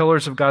on the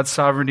pillars of God's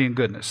sovereignty and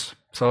goodness.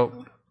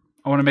 So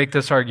I want to make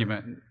this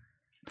argument.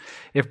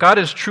 If God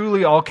is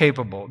truly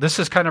all-capable, this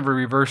is kind of a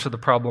reverse of the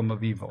problem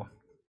of evil.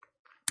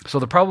 So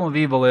the problem of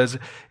evil is,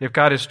 if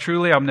God is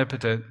truly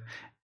omnipotent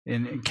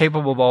and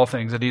capable of all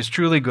things, that he's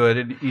truly good,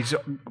 and he's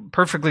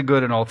perfectly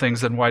good in all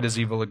things, then why does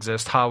evil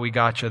exist? Ha, we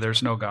gotcha,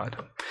 there's no God.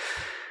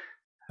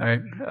 All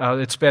right?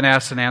 It's been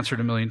asked and answered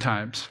a million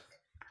times.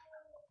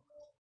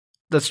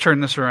 Let's turn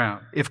this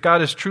around. If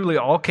God is truly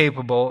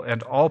all-capable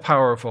and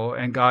all-powerful,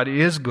 and God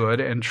is good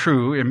and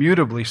true,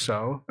 immutably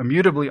so,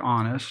 immutably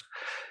honest,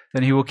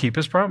 then he will keep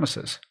his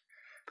promises.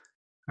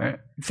 Right?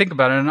 Think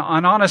about it.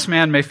 An honest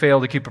man may fail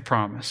to keep a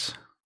promise.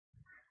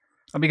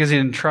 Not because he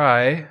didn't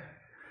try,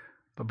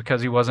 but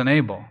because he wasn't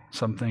able.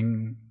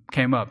 Something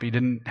came up. He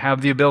didn't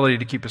have the ability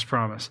to keep his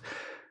promise.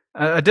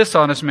 A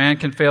dishonest man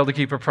can fail to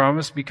keep a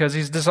promise because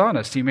he's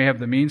dishonest. He may have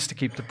the means to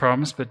keep the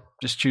promise, but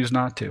just choose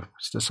not to.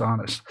 It's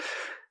dishonest.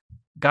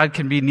 God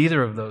can be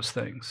neither of those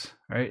things,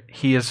 right?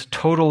 He is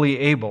totally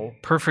able,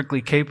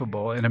 perfectly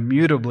capable, and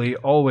immutably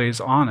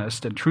always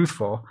honest and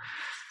truthful.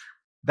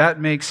 That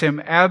makes him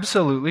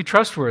absolutely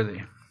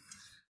trustworthy.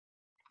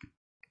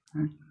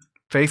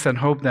 Faith and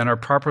hope then are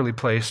properly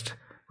placed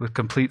with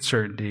complete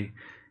certainty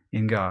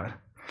in God.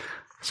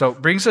 So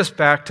it brings us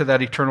back to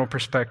that eternal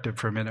perspective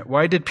for a minute.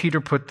 Why did Peter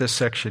put this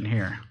section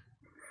here?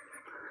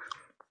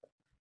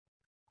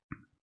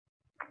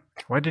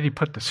 Why did he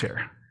put this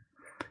here?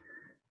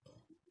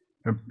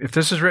 If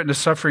this is written to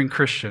suffering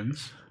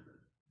Christians,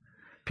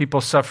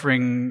 people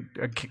suffering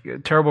a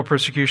terrible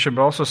persecution,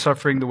 but also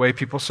suffering the way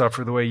people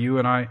suffer, the way you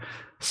and I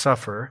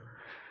suffer.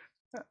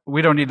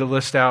 We don't need to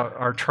list out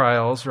our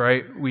trials,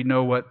 right? We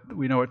know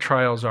what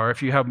trials are.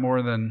 If you have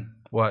more than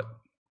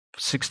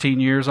 16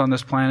 years on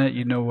this planet,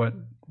 you know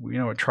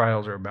what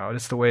trials are about.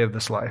 It's the way of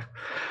this life.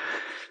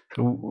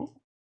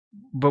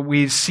 But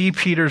we see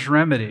Peter's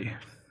remedy.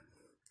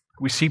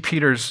 We see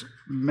Peter's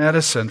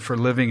medicine for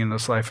living in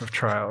this life of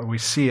trial. We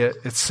see it.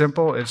 It's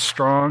simple. It's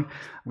strong.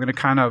 I'm going to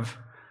kind of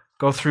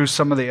go through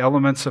some of the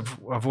elements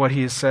of what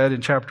he has said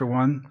in chapter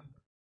 1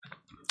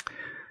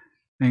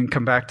 and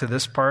come back to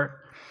this part.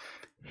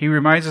 He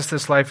reminds us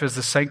this life is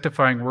the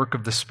sanctifying work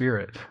of the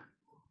Spirit.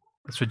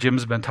 That's what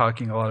Jim's been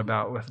talking a lot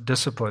about with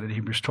discipline in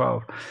Hebrews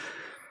 12.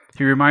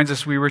 He reminds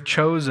us we were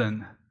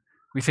chosen.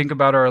 We think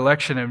about our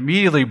election, it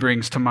immediately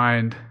brings to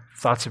mind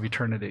thoughts of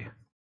eternity,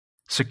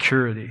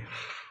 security.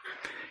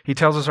 He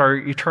tells us our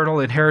eternal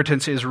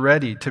inheritance is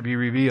ready to be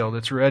revealed.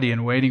 It's ready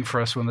and waiting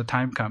for us when the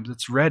time comes.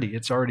 It's ready.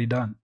 It's already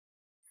done.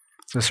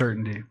 It's a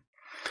certainty.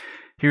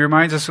 He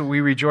reminds us that we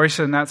rejoice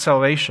in that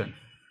salvation,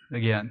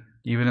 again,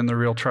 even in the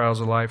real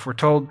trials of life. We're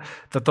told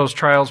that those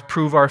trials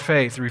prove our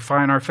faith,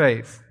 refine our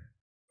faith,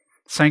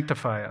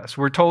 sanctify us.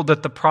 We're told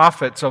that the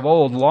prophets of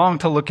old long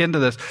to look into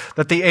this,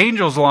 that the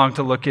angels long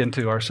to look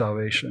into our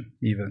salvation,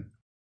 even.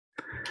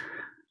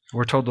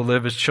 We're told to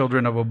live as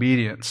children of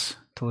obedience,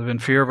 to live in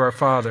fear of our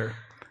Father.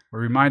 We're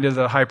reminded of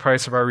the high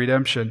price of our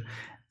redemption.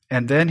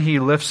 And then he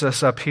lifts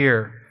us up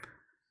here.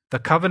 The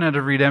covenant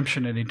of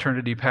redemption in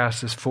eternity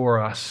past is for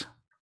us.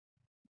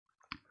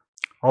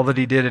 All that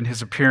he did in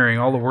his appearing,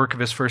 all the work of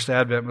his first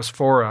advent was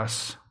for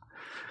us.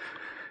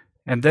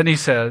 And then he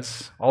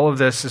says, all of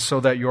this is so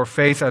that your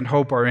faith and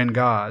hope are in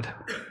God.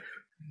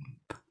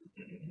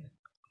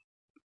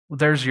 Well,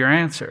 there's your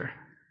answer.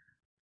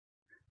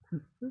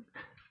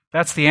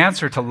 That's the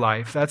answer to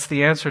life. That's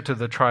the answer to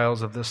the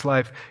trials of this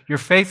life. Your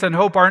faith and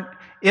hope aren't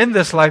in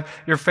this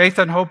life. Your faith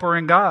and hope are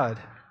in God.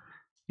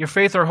 Your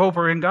faith or hope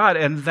are in God.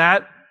 And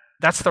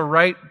that's the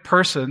right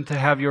person to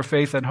have your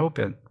faith and hope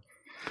in.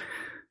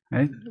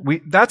 Right?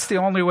 That's the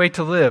only way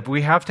to live.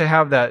 We have to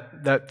have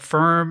that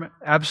firm,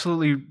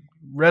 absolutely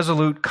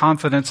resolute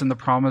confidence in the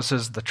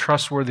promises, the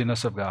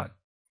trustworthiness of God.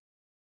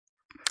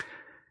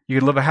 You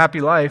can live a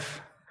happy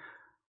life.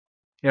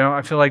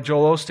 I feel like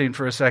Joel Osteen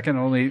for a second,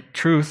 only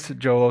truth,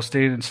 Joel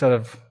Osteen, instead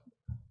of,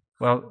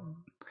 I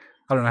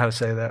don't know how to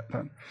say that.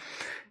 But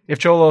if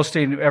Joel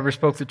Osteen ever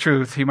spoke the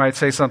truth, he might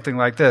say something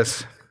like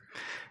this.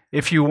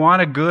 If you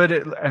want a good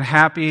and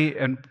happy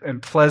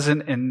and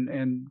pleasant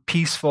and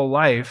peaceful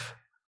life,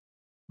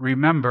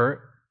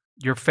 remember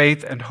your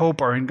faith and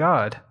hope are in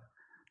God.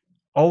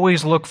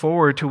 Always look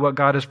forward to what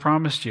God has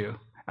promised you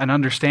and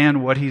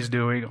understand what he's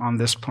doing on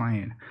this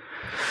plane.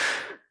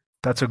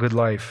 That's a good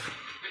life.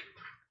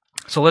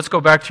 So let's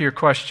go back to your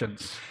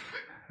questions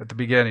at the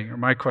beginning, or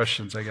my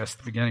questions, I guess, at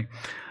the beginning.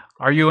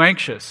 Are you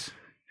anxious?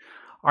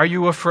 Are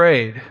you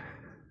afraid?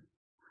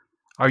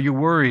 Are you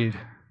worried?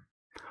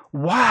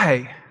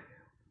 Why?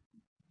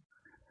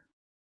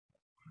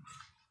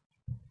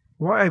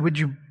 Why would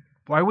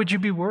you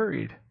be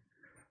worried?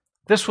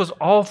 This was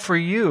all for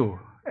you,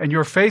 and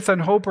your faith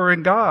and hope are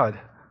in God.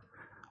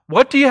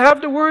 What do you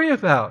have to worry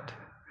about?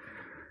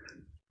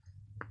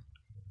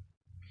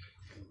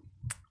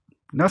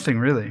 Nothing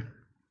really.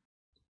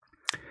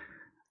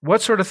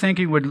 What sort of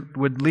thinking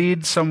would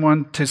lead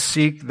someone to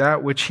seek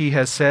that which he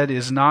has said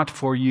is not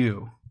for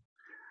you?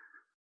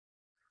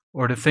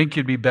 Or to think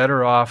you'd be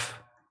better off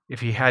if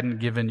he hadn't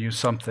given you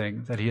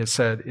something that he has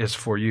said is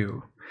for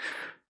you?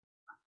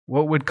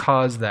 What would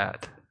cause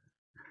that?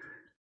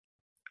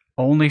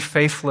 Only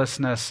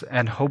faithlessness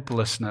and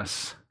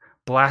hopelessness,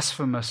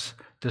 blasphemous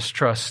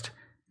distrust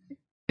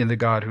in the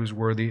God who's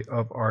worthy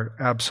of our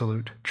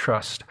absolute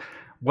trust.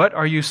 What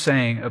are you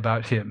saying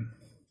about him?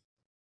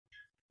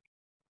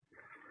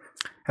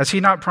 Has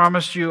he not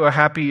promised you a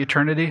happy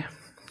eternity?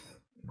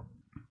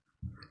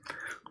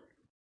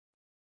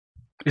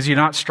 Is he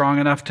not strong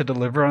enough to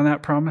deliver on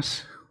that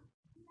promise?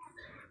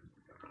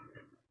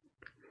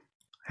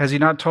 Has he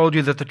not told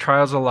you that the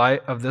trials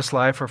of this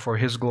life are for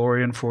his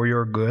glory and for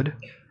your good?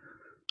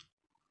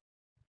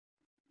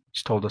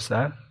 He's told us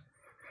that.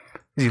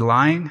 Is he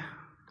lying?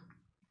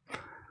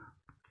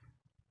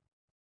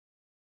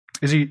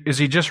 Is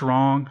he just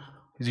wrong?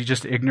 Is he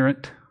just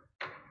ignorant?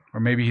 Or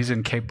maybe he's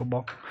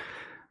incapable?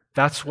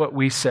 That's what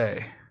we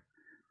say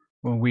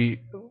when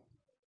we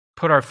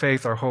put our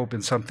faith, our hope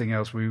in something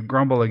else. We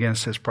grumble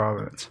against his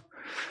providence.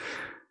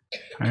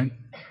 Right?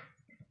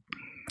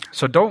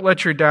 So don't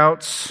let your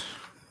doubts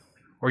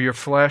or your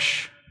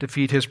flesh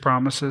defeat his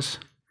promises.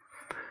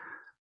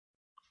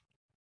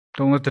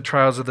 Don't let the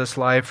trials of this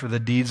life or the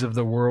deeds of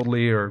the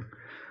worldly or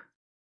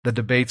the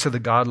debates of the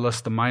godless,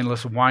 the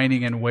mindless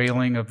whining and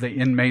wailing of the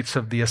inmates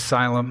of the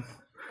asylum,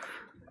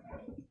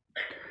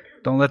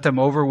 don't let them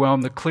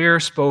overwhelm the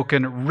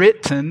clear-spoken,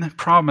 written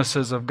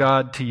promises of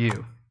God to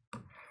you.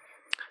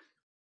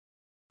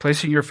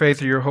 Placing your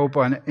faith or your hope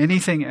on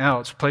anything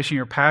else, placing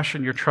your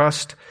passion, your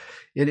trust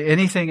in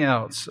anything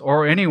else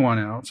or anyone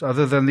else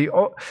other than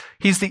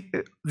He's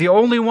the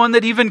only one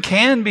that even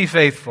can be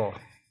faithful.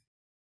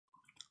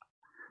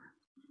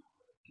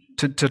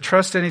 To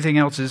trust anything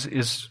else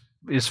is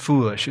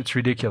foolish. It's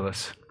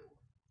ridiculous.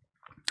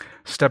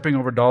 Stepping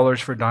over dollars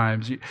for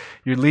dimes.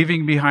 You're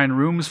leaving behind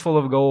rooms full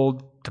of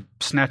gold to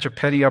snatch a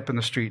penny up in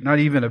the street. Not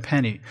even a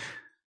penny.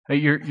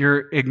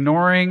 You're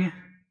ignoring,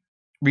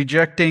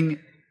 rejecting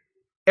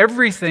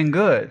everything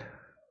good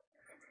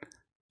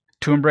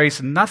to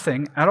embrace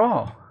nothing at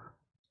all.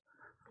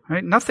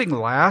 Right? Nothing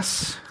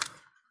lasts.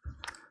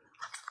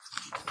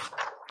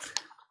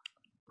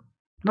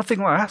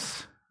 Nothing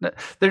lasts.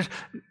 There's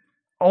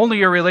only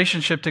your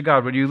relationship to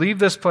God. When you leave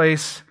this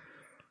place,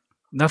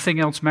 nothing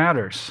else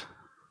matters.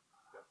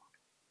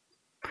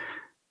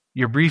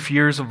 Your brief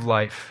years of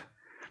life.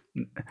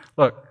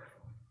 Look,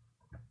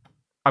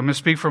 I'm going to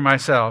speak for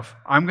myself.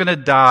 I'm going to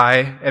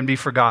die and be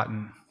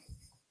forgotten.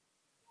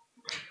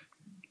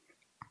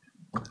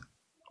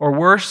 Or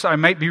worse, I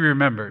might be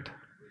remembered.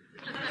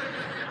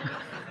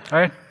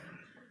 Right?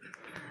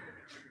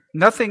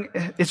 Nothing,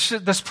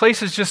 this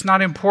place is just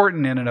not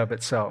important in and of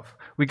itself.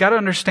 We got to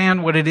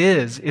understand what it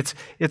is.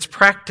 It's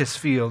practice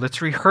field.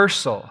 It's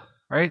rehearsal,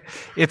 right?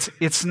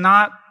 It's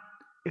not,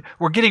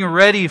 we're getting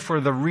ready for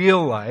the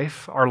real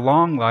life, our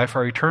long life,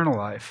 our eternal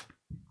life.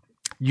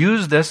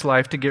 Use this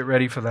life to get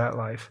ready for that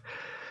life.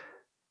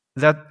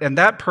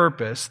 That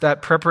purpose,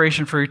 that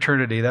preparation for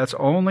eternity, that's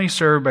only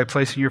served by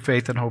placing your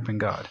faith and hope in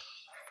God.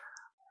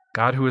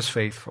 God who is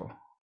faithful.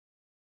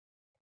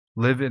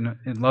 Live in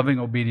loving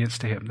obedience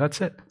to Him. That's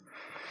it.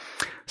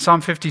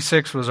 Psalm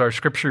 56 was our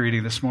scripture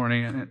reading this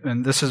morning,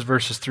 and this is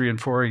verses 3 and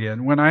 4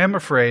 again. When I am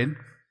afraid,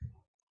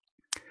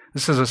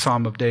 this is a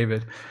psalm of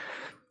David.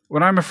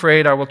 When I'm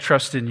afraid, I will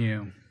trust in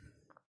you.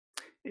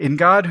 In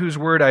God whose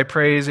word I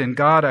praise, in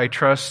God I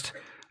trust,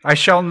 I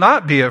shall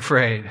not be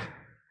afraid.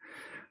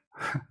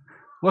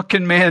 What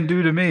can man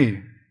do to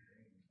me?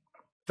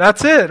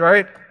 That's it,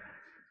 right?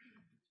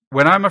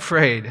 When I'm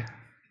afraid,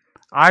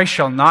 I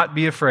shall not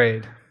be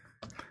afraid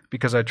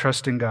because I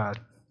trust in God.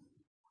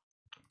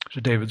 Those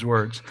are David's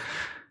words.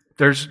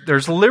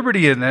 There's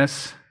liberty in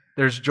this.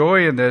 There's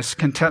joy in this,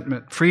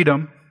 contentment,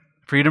 freedom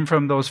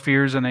from those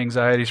fears and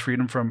anxieties,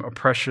 freedom from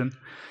oppression.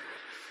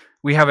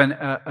 We have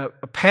a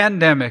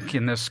pandemic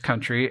in this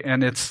country,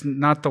 and it's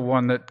not the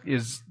one that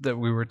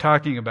we were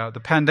talking about. The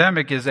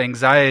pandemic is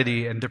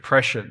anxiety and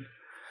depression.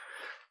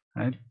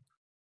 Right?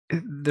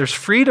 There's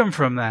freedom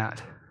from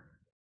that.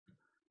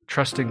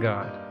 Trust in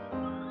God.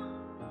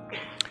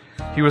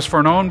 He was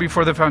foreknown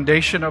before the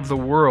foundation of the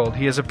world.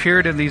 He has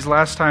appeared in these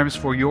last times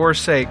for your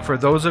sake, for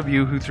those of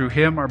you who through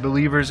Him are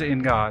believers in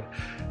God.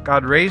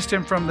 God raised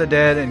Him from the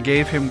dead and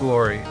gave Him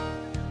glory,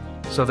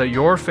 so that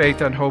your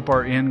faith and hope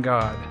are in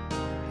God.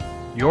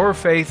 Your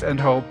faith and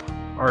hope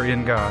are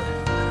in God.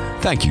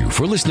 Thank you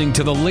for listening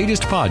to the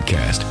latest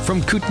podcast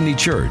from Kootenai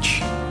Church.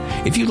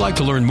 If you'd like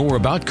to learn more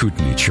about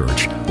Kootenai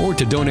Church or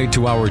to donate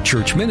to our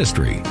church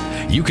ministry,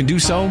 you can do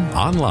so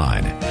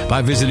online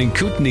by visiting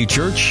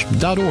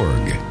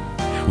kootenaichurch.org.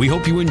 We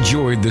hope you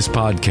enjoyed this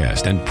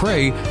podcast and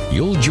pray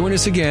you'll join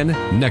us again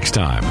next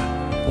time.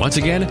 Once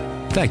again,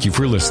 thank you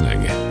for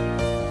listening.